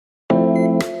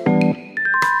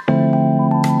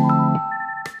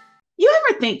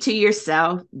think to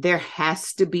yourself, there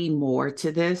has to be more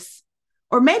to this?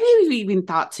 Or maybe you've even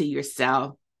thought to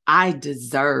yourself, I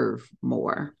deserve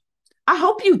more. I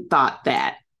hope you thought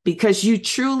that because you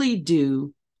truly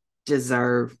do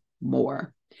deserve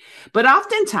more. But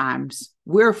oftentimes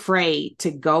we're afraid to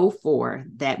go for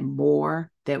that more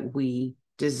that we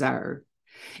deserve.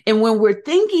 And when we're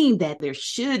thinking that there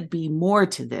should be more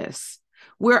to this,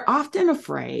 we're often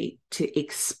afraid to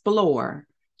explore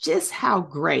just how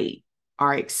great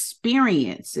our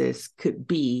experiences could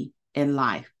be in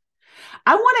life.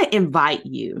 I want to invite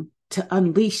you to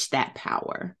unleash that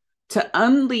power, to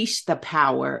unleash the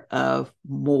power of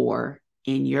more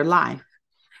in your life.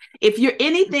 If you're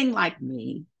anything like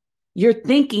me, you're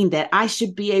thinking that I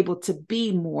should be able to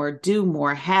be more, do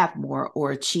more, have more,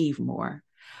 or achieve more.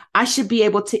 I should be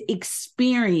able to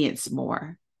experience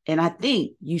more. And I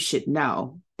think you should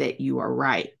know that you are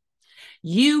right.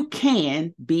 You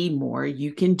can be more,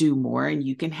 you can do more, and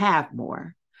you can have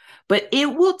more. But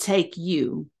it will take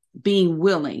you being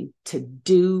willing to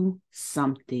do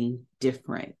something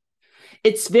different.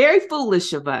 It's very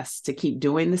foolish of us to keep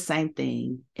doing the same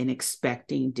thing and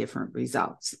expecting different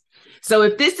results. So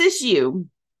if this is you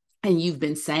and you've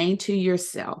been saying to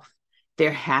yourself,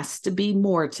 there has to be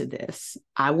more to this,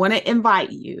 I want to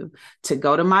invite you to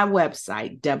go to my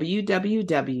website,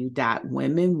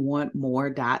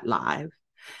 www.womenwantmore.live.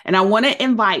 And I want to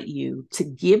invite you to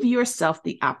give yourself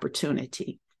the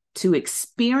opportunity to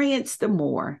experience the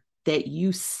more that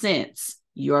you sense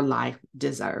your life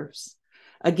deserves.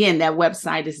 Again, that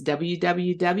website is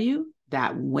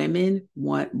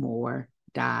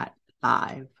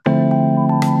www.womenwantmore.live.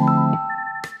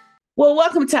 Well,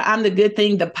 welcome to I'm the Good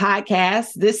Thing, the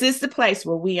podcast. This is the place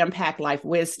where we unpack life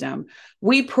wisdom.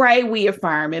 We pray, we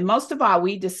affirm, and most of all,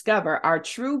 we discover our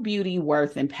true beauty,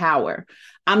 worth, and power.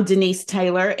 I'm Denise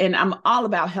Taylor, and I'm all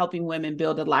about helping women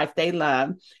build a life they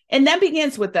love. And that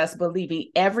begins with us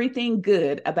believing everything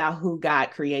good about who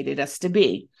God created us to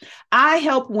be. I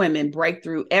help women break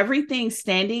through everything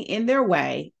standing in their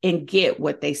way and get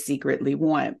what they secretly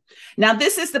want. Now,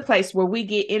 this is the place where we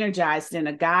get energized in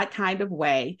a God kind of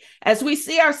way as we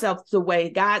see ourselves the way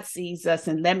God sees us.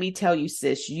 And let me tell you,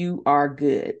 sis, you are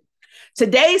good.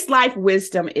 Today's life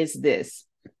wisdom is this: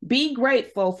 be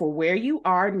grateful for where you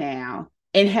are now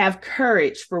and have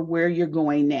courage for where you're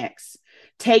going next.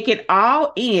 Take it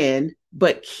all in,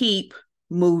 but keep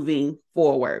moving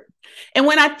forward. And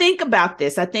when I think about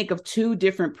this, I think of two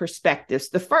different perspectives.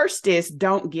 The first is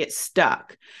don't get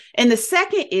stuck. And the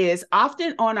second is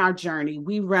often on our journey,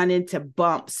 we run into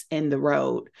bumps in the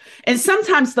road. And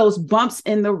sometimes those bumps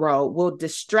in the road will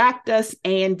distract us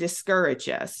and discourage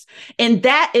us. And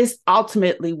that is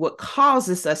ultimately what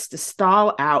causes us to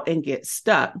stall out and get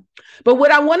stuck. But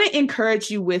what I want to encourage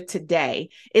you with today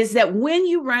is that when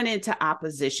you run into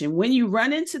opposition, when you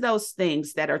run into those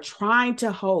things that are trying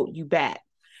to hold you back,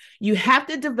 you have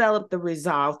to develop the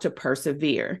resolve to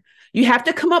persevere. You have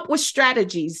to come up with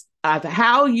strategies of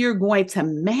how you're going to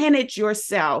manage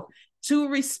yourself to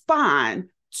respond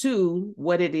to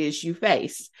what it is you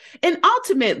face. And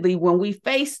ultimately, when we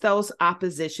face those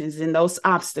oppositions and those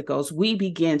obstacles, we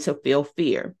begin to feel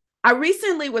fear. I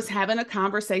recently was having a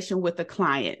conversation with a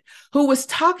client who was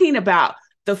talking about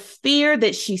the fear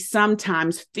that she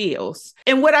sometimes feels.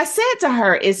 And what I said to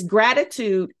her is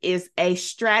gratitude is a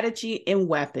strategy and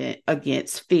weapon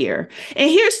against fear. And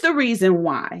here's the reason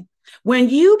why. When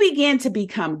you begin to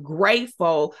become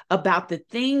grateful about the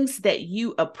things that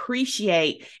you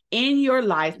appreciate in your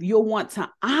life, you'll want to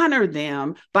honor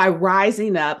them by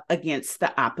rising up against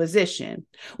the opposition.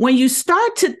 When you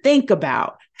start to think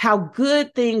about how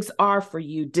good things are for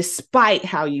you despite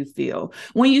how you feel,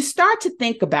 when you start to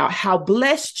think about how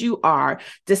blessed you are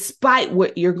despite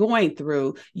what you're going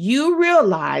through, you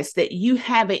realize that you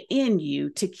have it in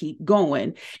you to keep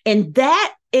going. And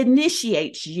that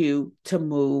initiates you to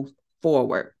move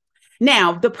forward.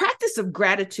 Now, the practice of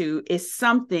gratitude is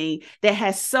something that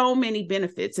has so many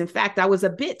benefits. In fact, I was a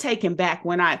bit taken back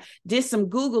when I did some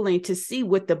Googling to see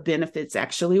what the benefits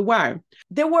actually were.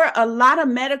 There were a lot of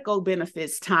medical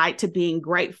benefits tied to being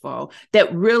grateful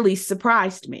that really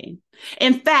surprised me.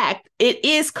 In fact, it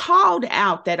is called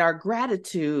out that our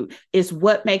gratitude is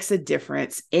what makes a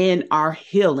difference in our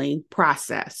healing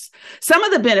process. Some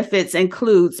of the benefits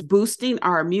includes boosting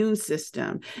our immune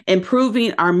system,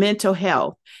 improving our mental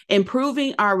health,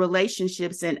 improving our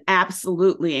relationships, and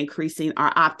absolutely increasing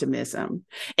our optimism.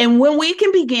 And when we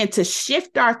can begin to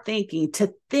shift our thinking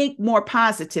to think more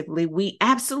positively, we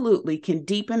absolutely can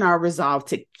deepen our resolve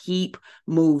to keep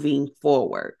moving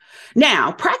forward.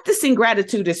 Now, practicing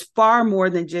gratitude is far more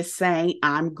than just saying, saying,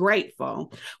 I'm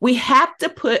grateful. We have to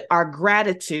put our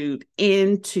gratitude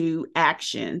into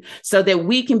action so that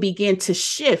we can begin to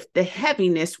shift the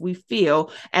heaviness we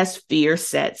feel as fear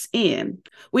sets in.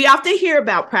 We often hear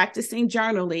about practicing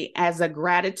journaling as a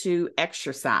gratitude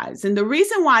exercise. And the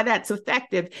reason why that's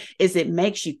effective is it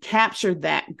makes you capture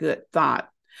that good thought.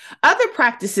 Other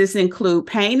practices include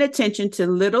paying attention to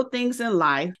little things in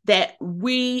life that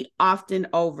we often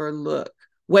overlook,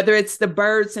 whether it's the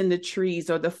birds in the trees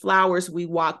or the flowers we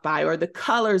walk by or the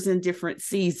colors in different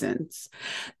seasons.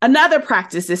 Another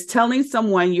practice is telling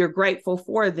someone you're grateful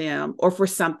for them or for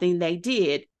something they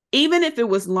did, even if it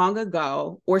was long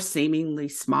ago or seemingly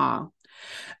small.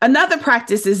 Another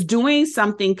practice is doing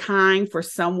something kind for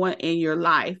someone in your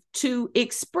life to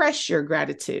express your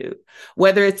gratitude,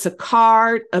 whether it's a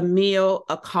card, a meal,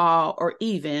 a call, or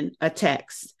even a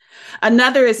text.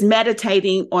 Another is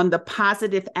meditating on the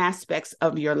positive aspects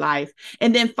of your life.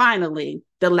 And then finally,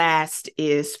 the last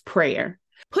is prayer.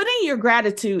 Putting your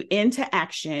gratitude into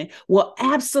action will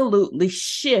absolutely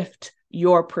shift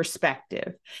your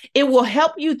perspective. It will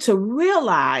help you to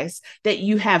realize that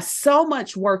you have so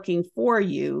much working for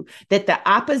you that the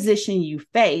opposition you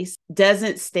face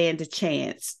doesn't stand a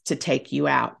chance to take you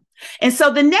out. And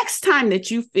so the next time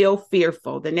that you feel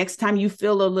fearful, the next time you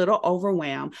feel a little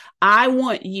overwhelmed, I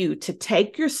want you to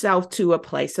take yourself to a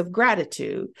place of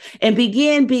gratitude and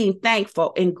begin being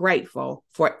thankful and grateful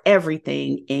for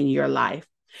everything in your life.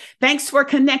 Thanks for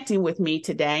connecting with me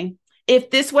today. If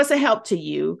this was a help to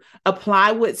you,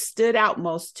 apply what stood out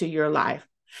most to your life.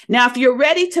 Now, if you're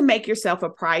ready to make yourself a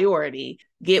priority,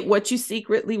 get what you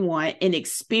secretly want, and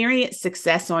experience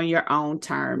success on your own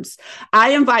terms,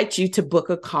 I invite you to book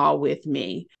a call with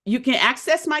me. You can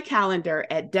access my calendar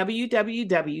at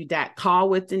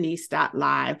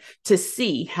www.callwithdenise.live to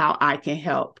see how I can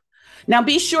help. Now,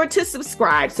 be sure to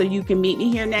subscribe so you can meet me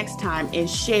here next time and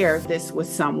share this with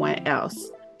someone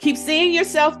else. Keep seeing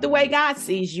yourself the way God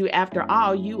sees you. After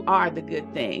all, you are the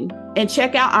good thing. And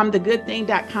check out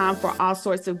I'mTheGoodThing.com for all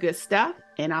sorts of good stuff.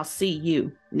 And I'll see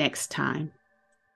you next time.